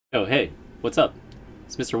Oh, hey, what's up?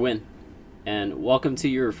 It's Mr. Win, and welcome to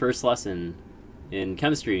your first lesson in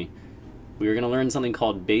chemistry. We are going to learn something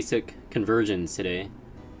called basic conversions today.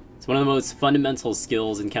 It's one of the most fundamental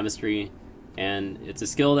skills in chemistry, and it's a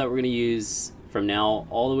skill that we're going to use from now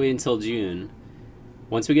all the way until June.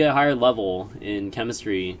 Once we get a higher level in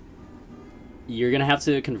chemistry, you're going to have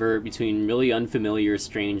to convert between really unfamiliar,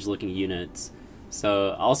 strange-looking units.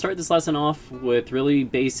 So I'll start this lesson off with really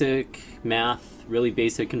basic math, really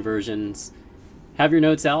basic conversions. Have your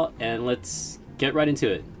notes out and let's get right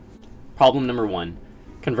into it. Problem number 1.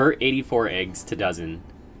 Convert 84 eggs to dozen.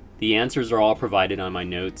 The answers are all provided on my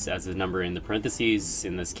notes as a number in the parentheses.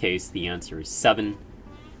 In this case, the answer is 7.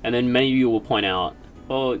 And then many of you will point out,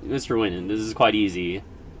 well, Mr. Win, this is quite easy.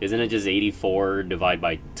 Isn't it just 84 divided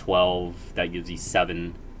by 12? That gives you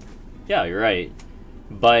 7. Yeah, you're right.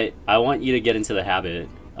 But I want you to get into the habit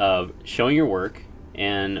of showing your work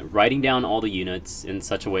and writing down all the units in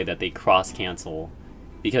such a way that they cross-cancel.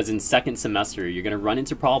 Because in second semester, you're going to run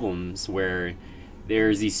into problems where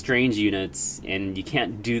there's these strange units and you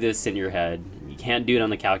can't do this in your head. You can't do it on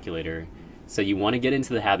the calculator. So you want to get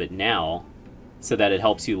into the habit now so that it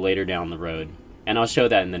helps you later down the road. And I'll show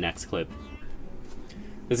that in the next clip.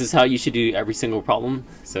 This is how you should do every single problem.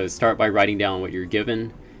 So start by writing down what you're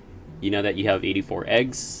given. You know that you have 84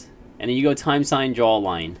 eggs, and then you go time sign, draw a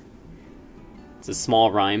line. It's a small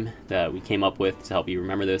rhyme that we came up with to help you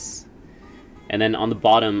remember this. And then on the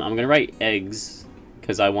bottom, I'm going to write eggs,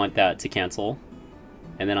 because I want that to cancel.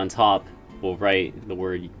 And then on top, we'll write the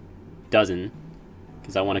word dozen,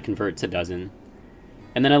 because I want to convert to dozen.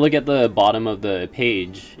 And then I look at the bottom of the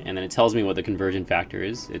page, and then it tells me what the conversion factor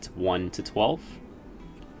is. It's 1 to 12.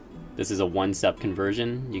 This is a one-step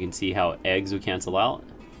conversion. You can see how eggs would cancel out.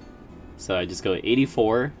 So I just go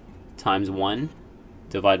 84 times 1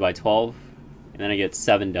 divided by 12, and then I get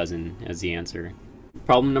 7 dozen as the answer.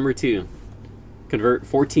 Problem number 2. Convert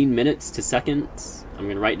 14 minutes to seconds. I'm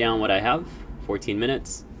going to write down what I have. 14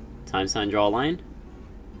 minutes, time sign, draw a line.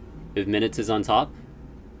 If minutes is on top,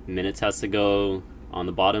 minutes has to go on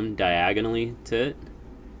the bottom diagonally to it.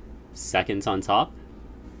 Seconds on top.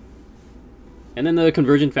 And then the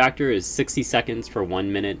conversion factor is 60 seconds for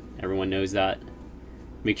 1 minute. Everyone knows that.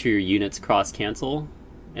 Make sure your units cross-cancel,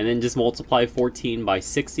 and then just multiply 14 by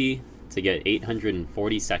 60 to get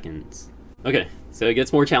 840 seconds. Okay, so it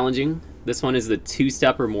gets more challenging. This one is the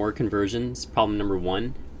 2-step or more conversions. Problem number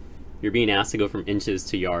 1. You're being asked to go from inches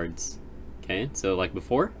to yards. Okay, so like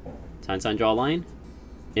before, time sign, draw a line.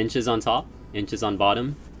 Inches on top, inches on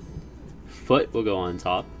bottom. Foot will go on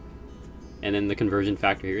top. And then the conversion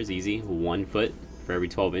factor here is easy. 1 foot for every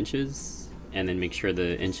 12 inches. And then make sure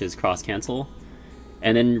the inches cross-cancel.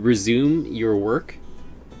 And then resume your work.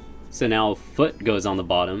 So now foot goes on the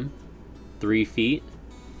bottom, 3 feet,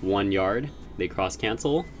 1 yard, they cross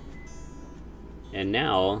cancel. And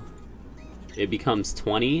now it becomes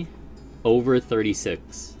 20 over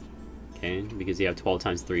 36, okay, because you have 12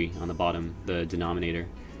 times 3 on the bottom, the denominator.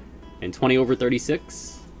 And 20 over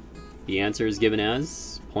 36, the answer is given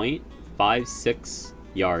as 0.56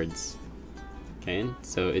 yards. Okay,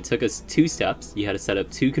 so it took us 2 steps. You had to set up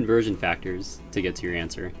 2 conversion factors to get to your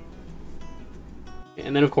answer.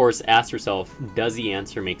 And then of course, ask yourself, does the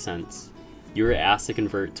answer make sense? You were asked to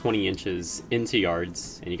convert 20 inches into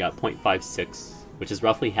yards, and you got 0.56, which is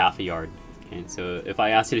roughly half a yard. Okay, so if I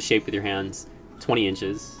asked you to shape with your hands 20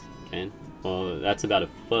 inches, okay, well that's about a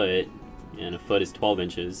foot, and a foot is 12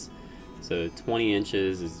 inches. So 20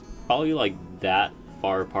 inches is probably like that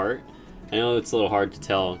far apart. I know it's a little hard to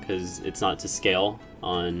tell because it's not to scale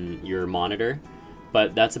on your monitor,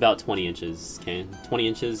 but that's about 20 inches, okay? 20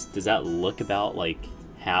 inches, does that look about like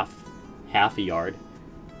half a yard?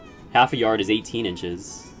 Half a yard is 18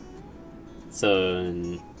 inches.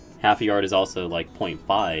 So half a yard is also like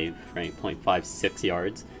 0.5, right? 0.56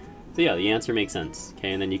 yards. So yeah, the answer makes sense,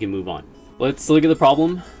 okay? And then you can move on. Let's look at the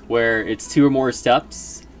problem where it's 2 or more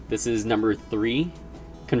steps. This is number 3,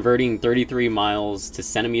 converting 33 miles to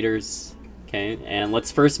centimeters. Okay, and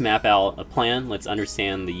let's first map out a plan. Let's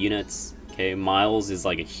understand the units. Okay, miles is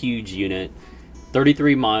like a huge unit.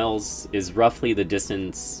 33 miles is roughly the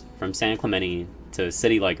distance from San Clemente to a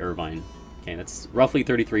city like Irvine. Okay, that's roughly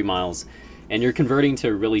 33 miles. And you're converting to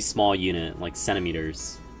a really small unit, like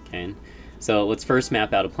centimeters. Okay, so let's first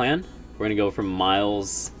map out a plan. We're gonna go from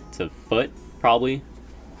miles to foot, probably.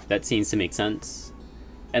 That seems to make sense.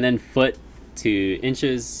 And then foot to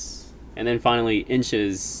inches, and then finally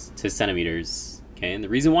inches to centimeters. Okay, and the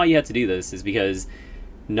reason why you have to do this is because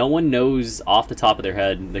no one knows off the top of their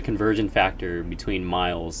head the conversion factor between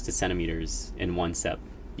miles to centimeters in one step.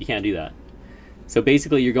 You can't do that. So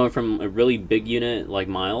basically you're going from a really big unit like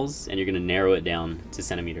miles, and you're going to narrow it down to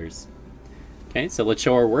centimeters. Okay, so let's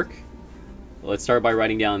show our work. Let's start by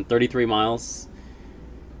writing down 33 miles.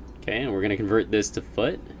 Okay, and we're going to convert this to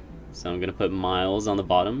foot. So I'm going to put miles on the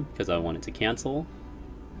bottom because I want it to cancel.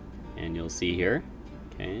 And you'll see here.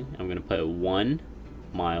 Okay, I'm going to put 1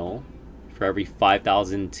 mile for every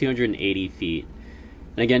 5,280 feet.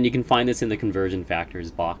 And again, you can find this in the conversion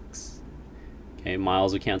factors box. Okay,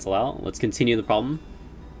 miles would cancel out. Let's continue the problem.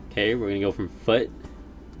 Okay, we're going to go from foot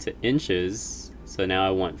to inches. So now I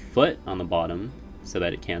want foot on the bottom so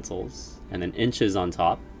that it cancels. And then inches on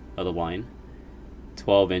top of the line.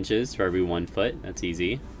 12 inches for every 1 foot. That's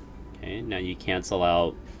easy. Okay, now you cancel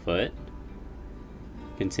out foot.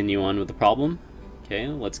 Continue on with the problem. Okay,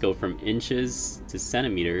 let's go from inches to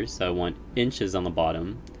centimeters. So I want inches on the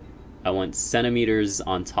bottom. I want centimeters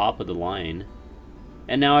on top of the line.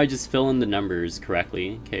 And now I just fill in the numbers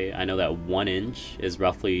correctly. Okay, I know that 1 inch is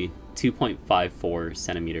roughly 2.54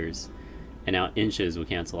 centimeters. And now inches will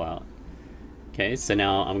cancel out. Okay, so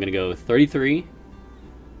now I'm going to go 33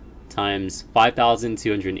 times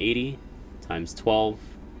 5,280 times 12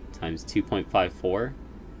 times 2.54.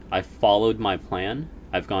 I followed my plan.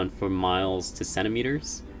 I've gone from miles to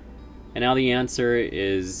centimeters. And now the answer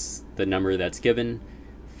is the number that's given,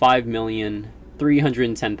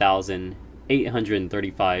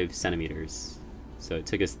 5,310,835 centimeters. So it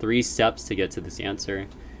took us 3 steps to get to this answer.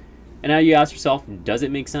 And now you ask yourself, does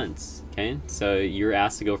it make sense? Okay, so you're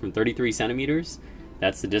asked to go from 33 centimeters.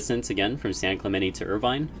 That's the distance, again, from San Clemente to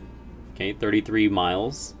Irvine. Okay, 33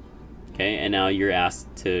 miles. Okay, and now you're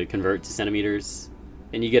asked to convert to centimeters.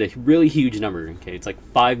 And you get a really huge number. Okay, it's like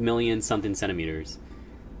 5 million something centimeters.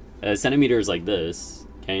 A centimeter is like this.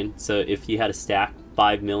 Okay, so if you had to stack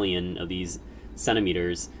 5 million of these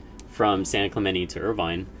centimeters from San Clemente to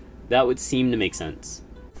Irvine, that would seem to make sense.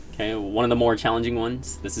 Okay, one of the more challenging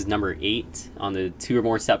ones, this is number 8 on the 2 or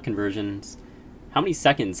more step conversions. How many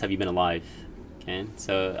seconds have you been alive? Okay,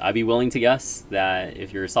 so I'd be willing to guess that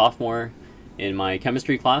if you're a sophomore in my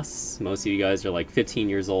chemistry class, most of you guys are like 15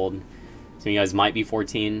 years old. Some of you guys might be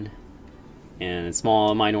 14, and a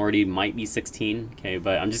small minority might be 16. Okay,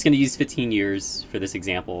 but I'm just going to use 15 years for this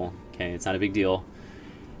example. Okay, it's not a big deal.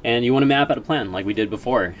 And you want to map out a plan like we did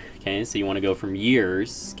before. Okay, so you want to go from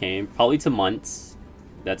years, okay, probably to months.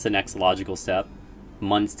 That's the next logical step.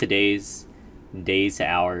 Months to days, days to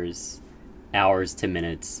hours, hours to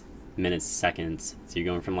minutes, minutes to seconds. So you're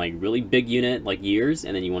going from like really big unit, like years,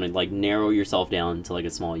 and then you want to like narrow yourself down to like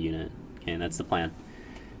a small unit. Okay, and that's the plan.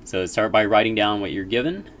 So start by writing down what you're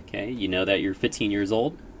given. Okay, you know that you're 15 years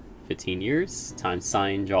old. 15 years, times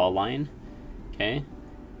sign, draw a line. Okay,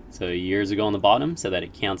 so years will go on the bottom so that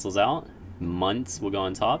it cancels out. Months will go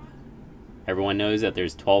on top. Everyone knows that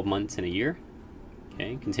there's 12 months in a year.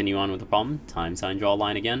 Okay, continue on with the problem. Time sign, draw a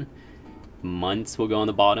line again. Months will go on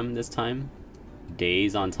the bottom this time.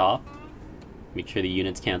 Days on top. Make sure the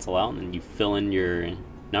units cancel out and you fill in your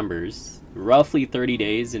numbers. Roughly 30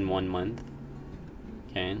 days in 1 month.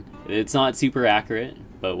 Okay, it's not super accurate,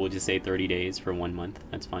 but we'll just say 30 days for 1 month.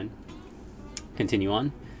 That's fine. Continue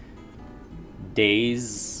on.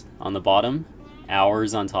 Days on the bottom.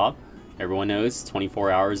 Hours on top. Everyone knows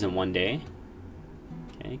 24 hours in 1 day.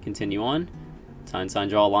 Okay, continue on. Time sign,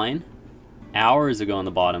 draw a line. Hours will go on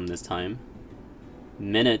the bottom this time.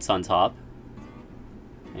 Minutes on top.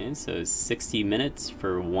 Okay, so 60 minutes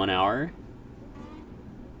for 1 hour.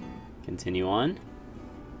 Continue on.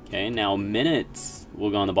 Okay, now minutes will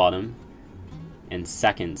go on the bottom. And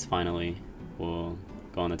seconds, finally, will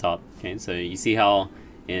go on the top. Okay, so you see how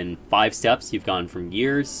in 5 steps you've gone from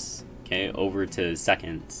years, okay, over to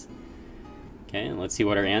seconds. Okay, and let's see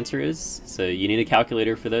what our answer is. So you need a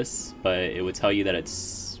calculator for this, but it would tell you that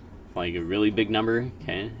it's like a really big number.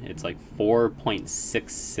 Okay, it's like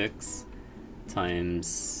 4.66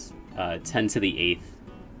 times 10 to the 8th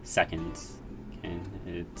seconds. Okay,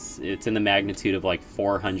 it's in the magnitude of like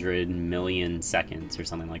 400 million seconds or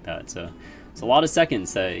something like that. So it's a lot of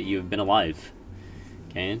seconds that you've been alive.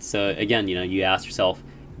 Okay, so again, you know, you ask yourself,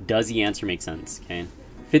 does the answer make sense? Okay,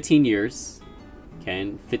 15 years.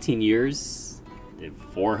 Okay, 15 years.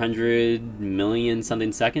 400 million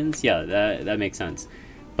something seconds, yeah, that makes sense.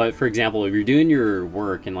 But for example, if you're doing your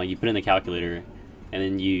work and like you put in the calculator and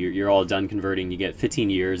then you're all done converting, you get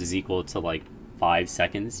 15 years is equal to like 5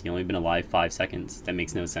 seconds. You've only been alive 5 seconds. That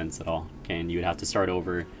makes no sense at all. Okay, and you would have to start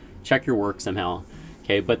over, check your work somehow.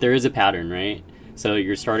 Okay, but there is a pattern, right? So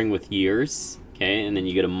you're starting with years, okay, and then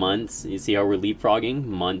you get a month. You see how we're leapfrogging?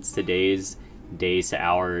 Months to days, days to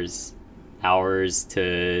hours, hours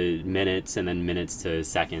to minutes and then minutes to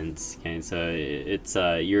seconds. Okay, so it's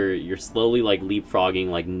you're slowly like leapfrogging,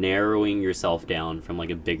 like narrowing yourself down from like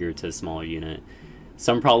a bigger to a smaller unit.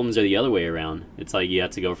 Some problems are the other way around. It's like you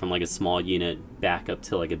have to go from like a small unit back up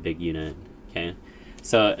to like a big unit. Okay,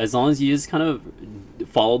 so as long as you just kind of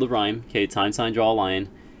follow the rhyme, okay, time, sign, draw a line,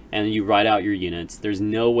 and you write out your units, there's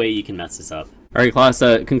no way you can mess this up. Alright class,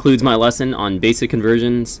 that concludes my lesson on basic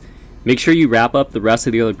conversions. Make sure you wrap up the rest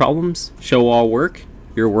of the other problems, show all work,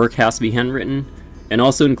 your work has to be handwritten, and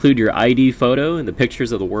also include your ID photo and the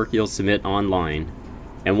pictures of the work you'll submit online.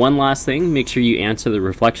 And one last thing, make sure you answer the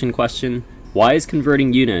reflection question, why is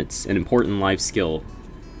converting units an important life skill?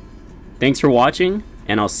 Thanks for watching,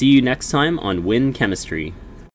 and I'll see you next time on Win Chemistry.